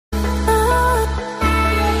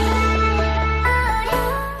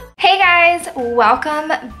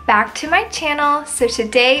welcome back to my channel. So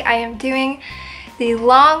today I am doing the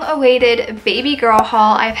long-awaited baby girl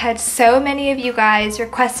haul. I've had so many of you guys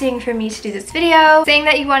requesting for me to do this video, saying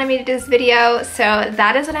that you wanted me to do this video, so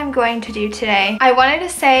that is what I'm going to do today. I wanted to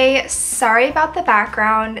say sorry about the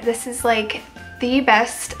background. This is like the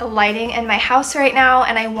best lighting in my house right now,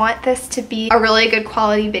 and I want this to be a really good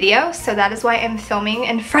quality video, so that is why I'm filming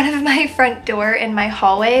in front of my front door in my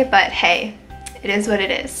hallway, but hey, it is what it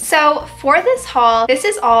is. So for this haul, this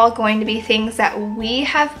is all going to be things that we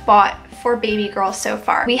have bought for baby girl so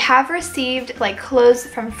far. We have received like clothes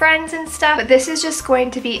from friends and stuff, but this is just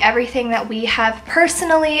going to be everything that we have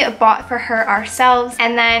personally bought for her ourselves.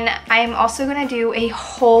 And then I'm also gonna do a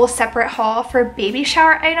whole separate haul for baby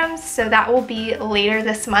shower items, so that will be later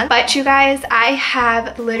this month. But you guys, I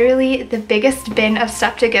have literally the biggest bin of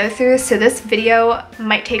stuff to go through, so this video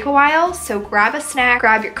might take a while. So grab a snack,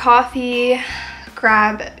 grab your coffee,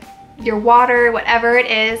 grab your water, whatever it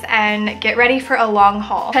is, and get ready for a long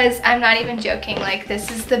haul. Because I'm not even joking, like this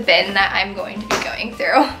is the bin that I'm going to be going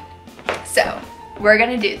through. So we're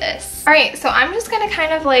gonna do this. All right, so I'm just gonna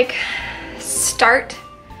kind of like start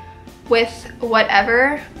with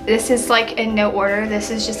whatever. This is like in no order. This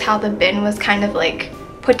is just how the bin was kind of like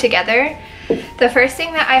put together. The first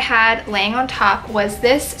thing that I had laying on top was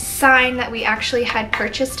this sign that we actually had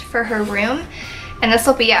purchased for her room. And this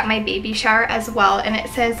will be at my baby shower as well. And it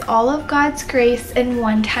says, "All of God's grace in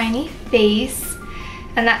one tiny face."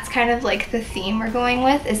 And that's kind of like the theme we're going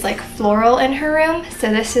with, is like floral in her room.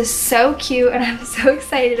 So this is so cute and I'm so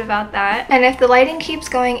excited about that. And if the lighting keeps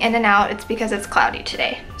going in and out, it's because it's cloudy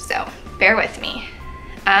today. So bear with me.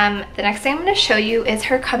 The next thing I'm gonna show you is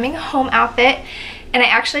her coming home outfit. And I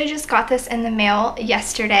actually just got this in the mail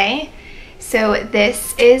yesterday. So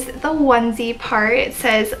this is the onesie part. It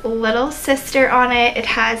says little sister on it. It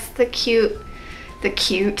has it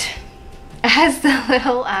has the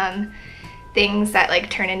little things that like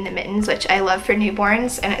turn into mittens, which I love for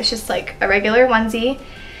newborns, and it's just like a regular onesie.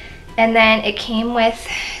 And then it came with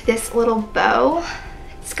this little bow.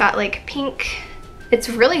 It's got like pink. It's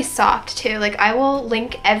really soft too. Like I will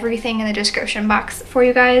link everything in the description box for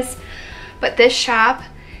you guys. But this shop,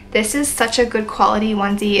 this is such a good quality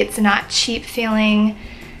onesie. It's not cheap feeling.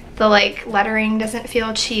 The like lettering doesn't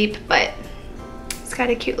feel cheap, but it's got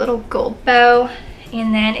a cute little gold bow.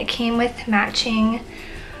 And then it came with matching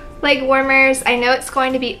leg warmers. I know it's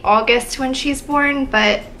going to be August when she's born,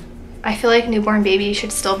 but I feel like newborn baby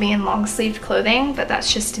should still be in long sleeved clothing, but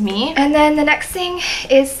that's just me. And then the next thing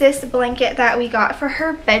is this blanket that we got for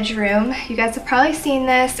her bedroom. You guys have probably seen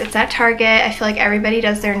this. It's at Target. I feel like everybody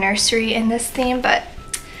does their nursery in this theme, but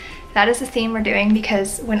that is the theme we're doing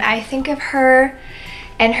because when I think of her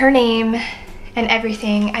and her name and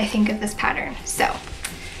everything, I think of this pattern. So,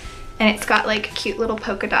 and it's got like cute little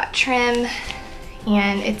polka dot trim,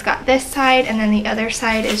 and it's got this side, and then the other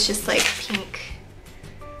side is just like pink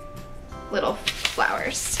little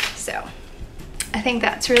flowers. So I think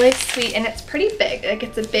that's really sweet, and it's pretty big. Like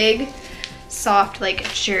it's a big, soft, like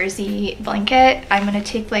jersey blanket. I'm gonna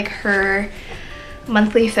take like her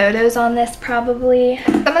monthly photos on this probably.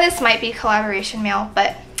 Some of this might be collaboration mail,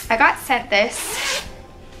 but I got sent this,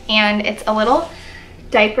 and it's a little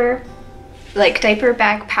diaper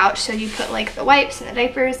bag pouch, so you put like the wipes and the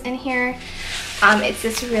diapers in here. It's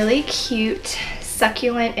this really cute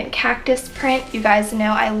succulent and cactus print. You guys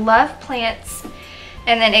know I love plants.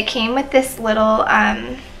 And then it came with this little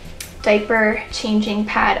diaper changing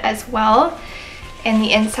pad as well, and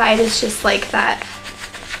the inside is just like that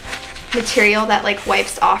material that like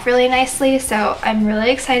wipes off really nicely. So I'm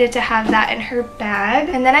really excited to have that in her bag.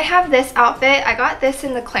 And then I have this outfit. I got this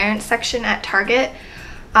in the clearance section at Target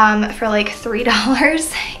for like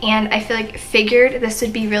 $3, and I figured this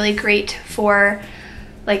would be really great for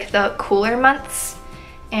like the cooler months.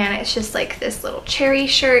 And it's just like this little cherry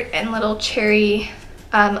shirt and little cherry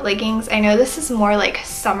leggings. I know this is more like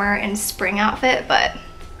summer and spring outfit, but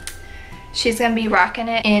she's gonna be rocking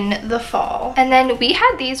it in the fall. And then we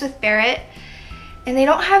had these with Barrett, and they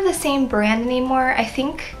don't have the same brand anymore. I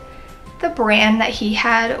think the brand that he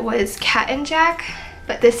had was Cat and Jack,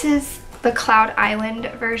 but this is the Cloud Island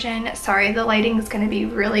version. Sorry, the lighting is gonna be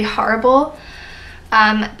really horrible.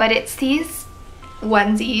 But it's these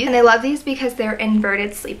onesies, and I love these because they're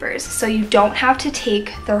inverted sleepers, so you don't have to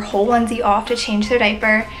take their whole onesie off to change their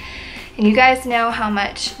diaper. And you guys know how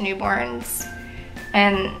much newborns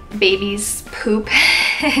and babies poop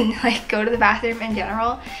and like go to the bathroom in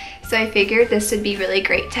general. So I figured this would be really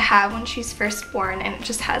great to have when she's first born, and it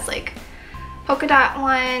just has like polka dot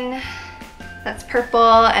one, that's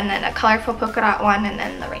purple, and then a colorful polka dot one, and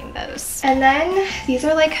then the rainbows. And then these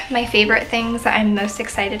are like my favorite things that I'm most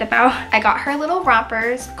excited about. I got her little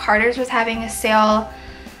rompers. Carter's was having a sale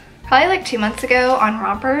probably like 2 months ago on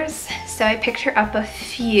rompers, so I picked her up a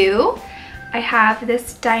few. I have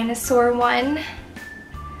this dinosaur one.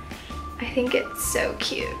 I think it's so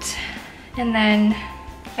cute. And then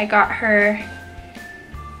I got her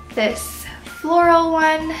this floral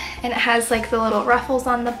one, and it has like the little ruffles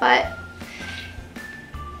on the butt.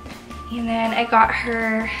 And then I got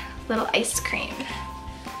her little ice cream.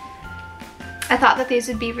 I thought that these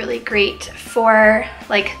would be really great for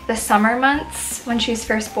like the summer months when she's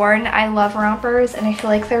first born. I love rompers, and I feel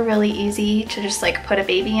like they're really easy to just like put a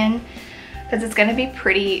baby in, because it's gonna be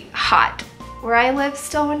pretty hot where I live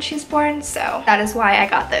still when she's born, so that is why I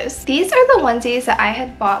got those. These are the onesies that I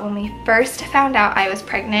had bought when we first found out I was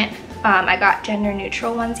pregnant. I got gender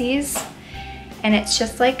neutral onesies, and it's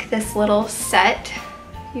just like this little set.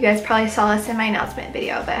 You guys probably saw this in my announcement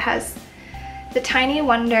video, but it has the Tiny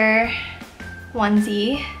Wonder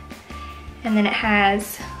onesie, and then it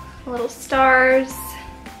has little stars,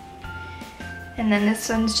 and then this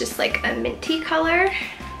one's just like a minty color,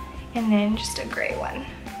 and then just a gray one.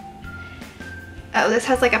 Oh, this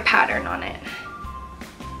has like a pattern on it.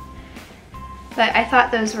 But I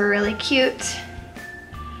thought those were really cute.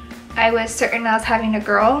 I was certain I was having a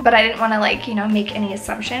girl, but I didn't want to like, you know, make any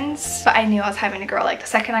assumptions. But I knew I was having a girl. Like the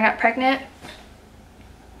second I got pregnant,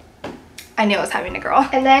 I knew I was having a girl.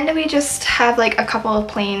 And then we just have like a couple of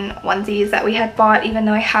plain onesies that we had bought, even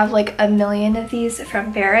though I have like a million of these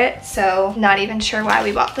from Barrett. So not even sure why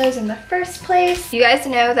we bought those in the first place. You guys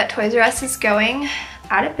know that Toys R Us is going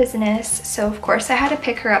out of business, so of course I had to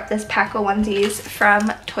pick her up this pack of onesies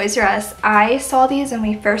from Toys R Us. I saw these when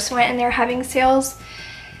we first went and they were having sales,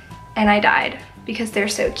 and I died because they're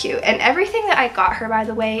so cute. And everything that I got her, by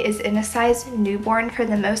the way, is in a size newborn for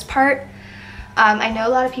the most part. I know a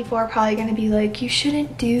lot of people are probably going to be like, you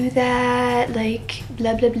shouldn't do that, like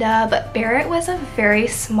blah blah blah, but Barrett was a very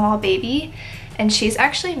small baby, and she's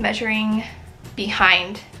actually measuring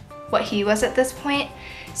behind what he was at this point.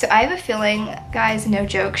 So I have a feeling, guys, no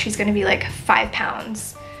joke, she's gonna be like 5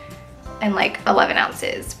 pounds and like 11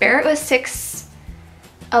 ounces. Barrett was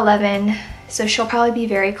 6'11", so she'll probably be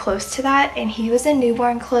very close to that. And he was in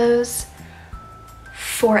newborn clothes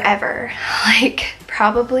forever, like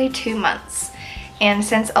probably 2 months. And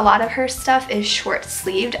since a lot of her stuff is short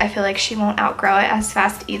sleeved, I feel like she won't outgrow it as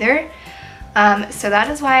fast either. So that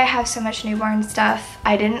is why I have so much newborn stuff.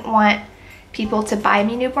 I didn't want people to buy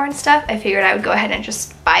me newborn stuff. I figured I would go ahead and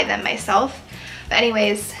just buy them myself. But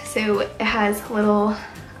anyways, so it has little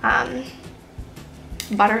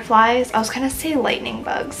butterflies. I was gonna say lightning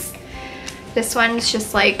bugs. This one's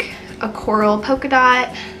just like a coral polka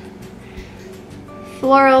dot,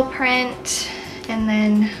 floral print, and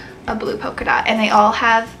then a blue polka dot. And they all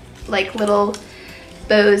have like little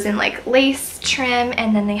bows and like lace trim,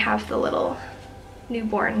 and then they have the little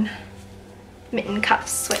newborn mitten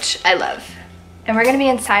cuffs, which I love. And we're gonna be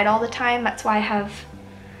inside all the time. That's why I have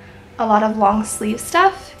a lot of long sleeve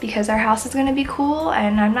stuff, because our house is gonna be cool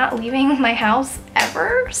and I'm not leaving my house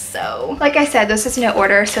ever. So like I said, this is no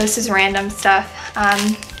order, so this is random stuff.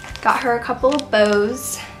 Got her a couple of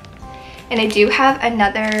bows, and I do have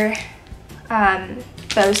another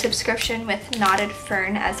bow subscription with knotted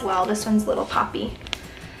fern as well. This one's Little Poppy.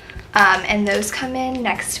 And those come in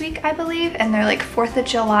next week, I believe, and they're like 4th of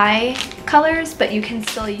July colors, but you can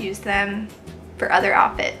still use them for other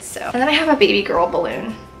outfits. So, and then I have a baby girl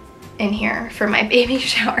balloon in here for my baby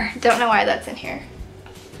shower. Don't know why that's in here.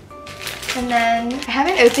 And then I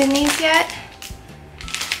haven't opened these yet,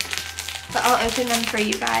 but I'll open them for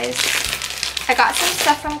you guys. I got some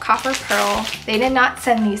stuff from Copper Pearl. They did not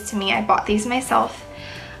send these to me. I bought these myself.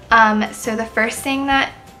 So the first thing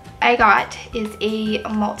that I got is a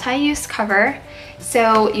multi-use cover.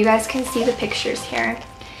 So you guys can see the pictures here.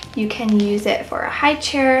 You can use it for a high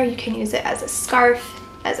chair, you can use it as a scarf,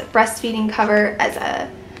 as a breastfeeding cover, as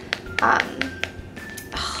a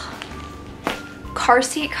car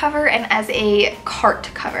seat cover, and as a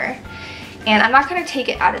cart cover. And I'm not going to take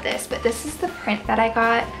it out of this, but this is the print that I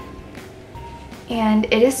got. And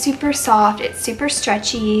it is super soft, it's super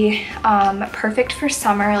stretchy, perfect for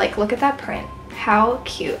summer. Like, look at that print. How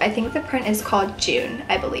cute. I think the print is called June,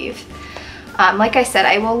 I believe. Like I said,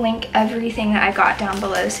 I will link everything that I got down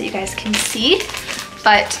below so you guys can see.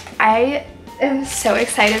 But I am so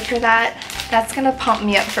excited for that. That's gonna pump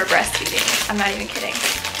me up for breastfeeding. I'm not even kidding.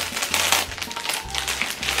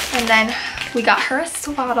 And then we got her a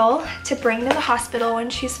swaddle to bring to the hospital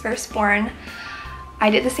when she's first born.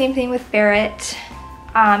 I did the same thing with Barrett.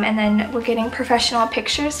 And then we're getting professional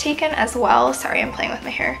pictures taken as well. Sorry, I'm playing with my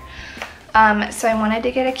hair. So I wanted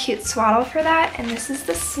to get a cute swaddle for that, and this is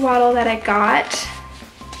the swaddle that I got.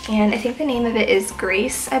 And I think the name of it is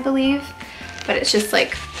Grace, I believe, but it's just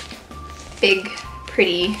like big,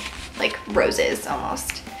 pretty, like roses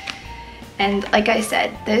almost. And like I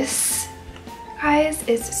said, this, guys,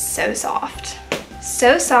 is so soft.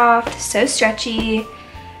 So soft, so stretchy,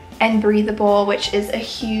 and breathable, which is a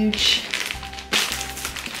huge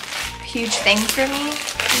thing for me.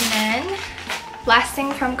 And then last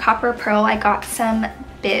thing from Copper Pearl, I got some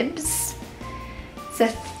bibs.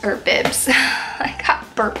 Bibs. I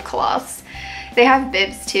got burp cloths. They have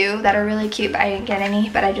bibs too that are really cute, but I didn't get any,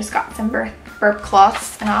 but I just got some burp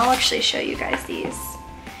cloths, and I'll actually show you guys these.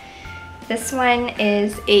 This one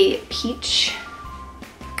is a peach,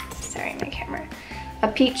 sorry, my camera. A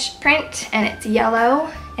peach print, and it's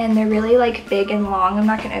yellow, and they're really like big and long. I'm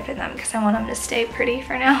not gonna open them because I want them to stay pretty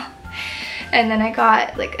for now. And then I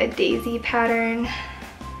got like a daisy pattern,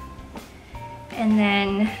 and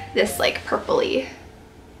then this like purpley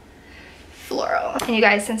floral. And you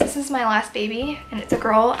guys, since this is my last baby and it's a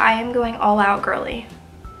girl, I am going all out girly.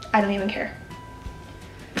 I don't even care.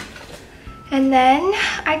 And then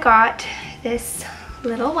I got this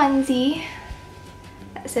little onesie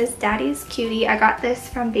that says Daddy's Cutie. I got this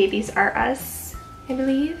from Babies R Us, I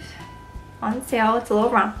believe, on sale. It's a little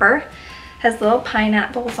romper, has little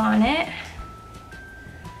pineapples on it.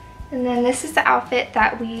 And then this is the outfit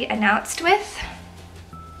that we announced with.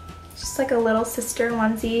 Just like a little sister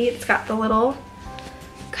onesie. It's got the little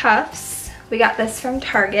cuffs. We got this from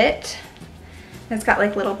Target. It's got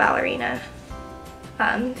like little ballerina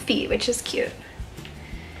feet, which is cute.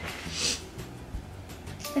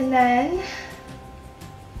 And then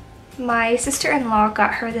my sister-in-law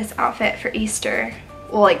got her this outfit for Easter.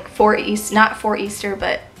 Well, like for Easter, not for Easter,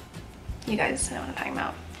 but you guys know what I'm talking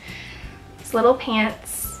about. It's little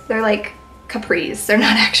pants. They're like capris. They're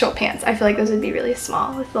not actual pants. I feel like those would be really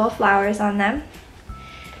small with little flowers on them.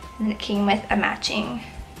 And then it came with a matching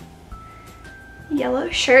yellow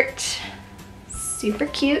shirt. Super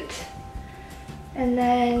cute. And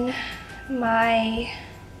then my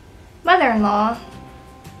mother-in-law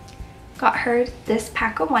got her this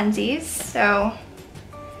pack of onesies. So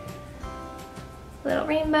little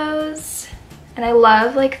rainbows. And I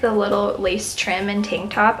love like the little lace trim and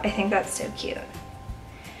tank top. I think that's so cute.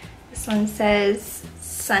 This one says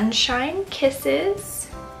Sunshine Kisses.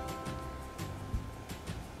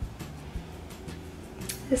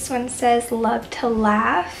 This one says Love to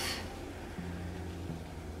Laugh.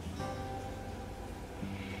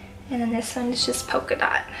 And then this one is just polka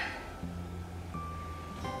dot.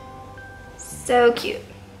 So cute.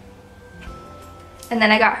 And then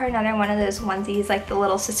I got her another one of those onesies, like the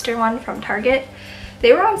little sister one from Target.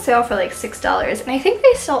 They were on sale for like $6, and I think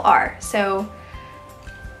they still are. So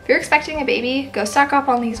if you're expecting a baby, go stock up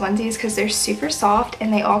on these onesies because they're super soft,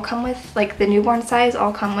 and they all come with, like the newborn size,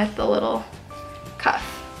 all come with the little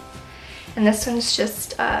cuff. And this one's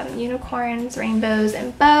just unicorns, rainbows,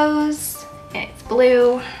 and bows, and it's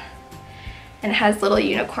blue, and it has little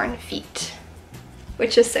unicorn feet,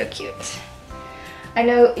 which is so cute. I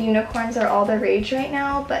know unicorns are all the rage right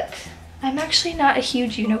now, but I'm actually not a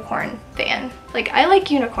huge unicorn fan. Like, I like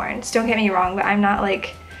unicorns, don't get me wrong, but I'm not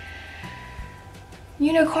like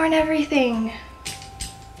unicorn everything.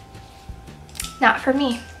 Not for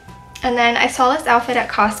me. And then I saw this outfit at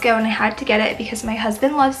Costco and I had to get it because my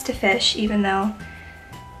husband loves to fish, even though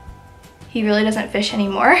he really doesn't fish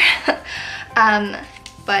anymore.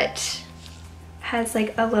 But has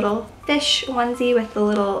like a little fish onesie with the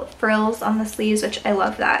little frills on the sleeves, which I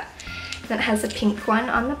love that. And then it has a pink one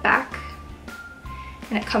on the back,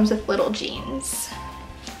 and it comes with little jeans.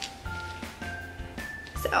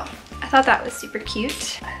 So I thought that was super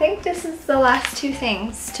cute. I think this is the last two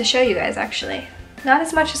things to show you guys, actually. Not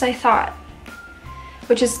as much as I thought,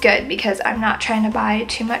 which is good because I'm not trying to buy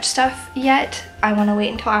too much stuff yet. I want to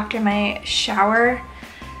wait until after my shower.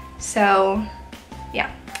 So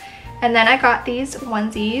yeah. And then I got these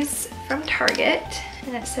onesies from Target,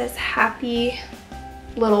 and it says Happy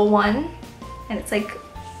Little One, and it's like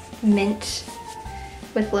mint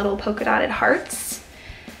with little polka dotted hearts.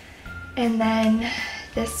 And then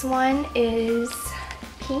this one is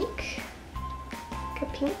pink, like a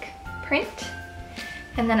pink print.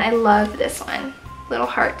 And then I love this one, little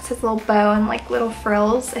hearts, has a little bow and like little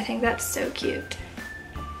frills. I think that's so cute.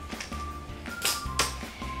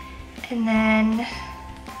 And then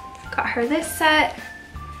got her this set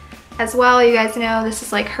as well. You guys know this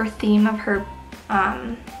is like her theme of her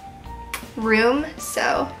room,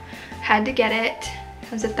 so had to get it.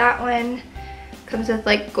 Comes with that one. Comes with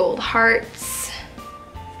like gold hearts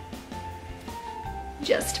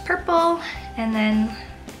just purple, and then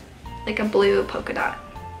like a blue polka dot.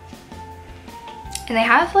 And they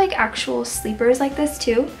have like actual sleepers like this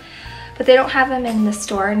too, but they don't have them in the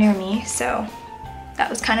store near me, so that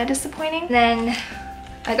was kind of disappointing. And then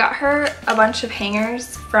I got her a bunch of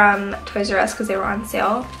hangers from Toys R Us because they were on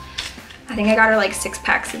sale. I think I got her like 6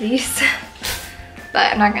 packs of these,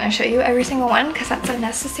 but I'm not gonna show you every single one because that's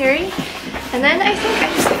unnecessary. And then I think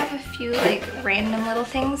I just have a few like random little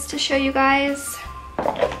things to show you guys.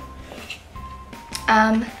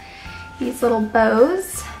 These little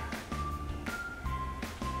bows.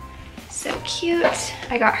 So cute.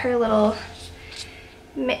 I got her little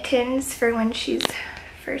mittens for when she's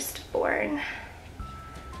first born.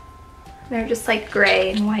 They're just like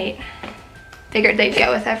gray and white. Figured they'd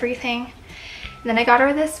go with everything. And then I got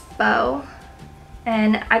her this bow.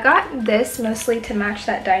 And I got this mostly to match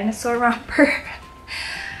that dinosaur romper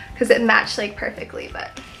because it matched like perfectly,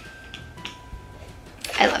 but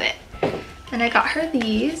I love it. And I got her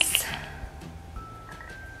these,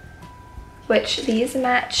 which these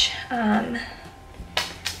match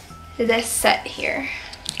this set here,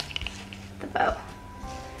 the bow.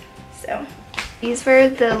 So these were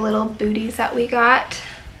the little booties that we got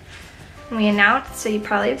when we announced, so you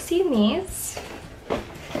probably have seen these.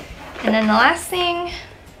 And then the last thing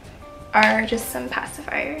are just some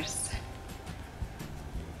pacifiers.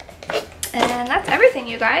 And that's everything,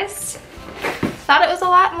 you guys. Thought it was a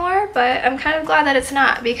lot more, but I'm kind of glad that it's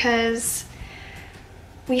not because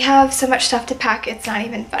we have so much stuff to pack, it's not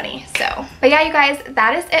even funny. So, but yeah, you guys,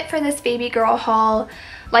 that is it for this baby girl haul.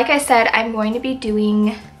 Like I said, I'm going to be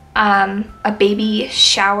doing a baby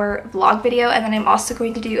shower vlog video, and then I'm also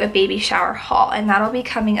going to do a baby shower haul, and that'll be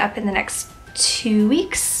coming up in the next 2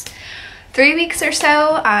 weeks, 3 weeks or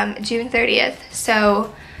so, June 30th.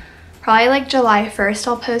 So probably like July 1st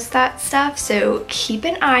I'll post that stuff, so keep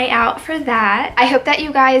an eye out for that. I hope that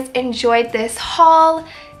you guys enjoyed this haul.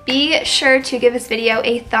 Be sure to give this video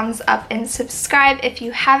a thumbs up and subscribe if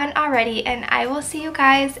you haven't already, and I will see you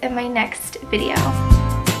guys in my next video.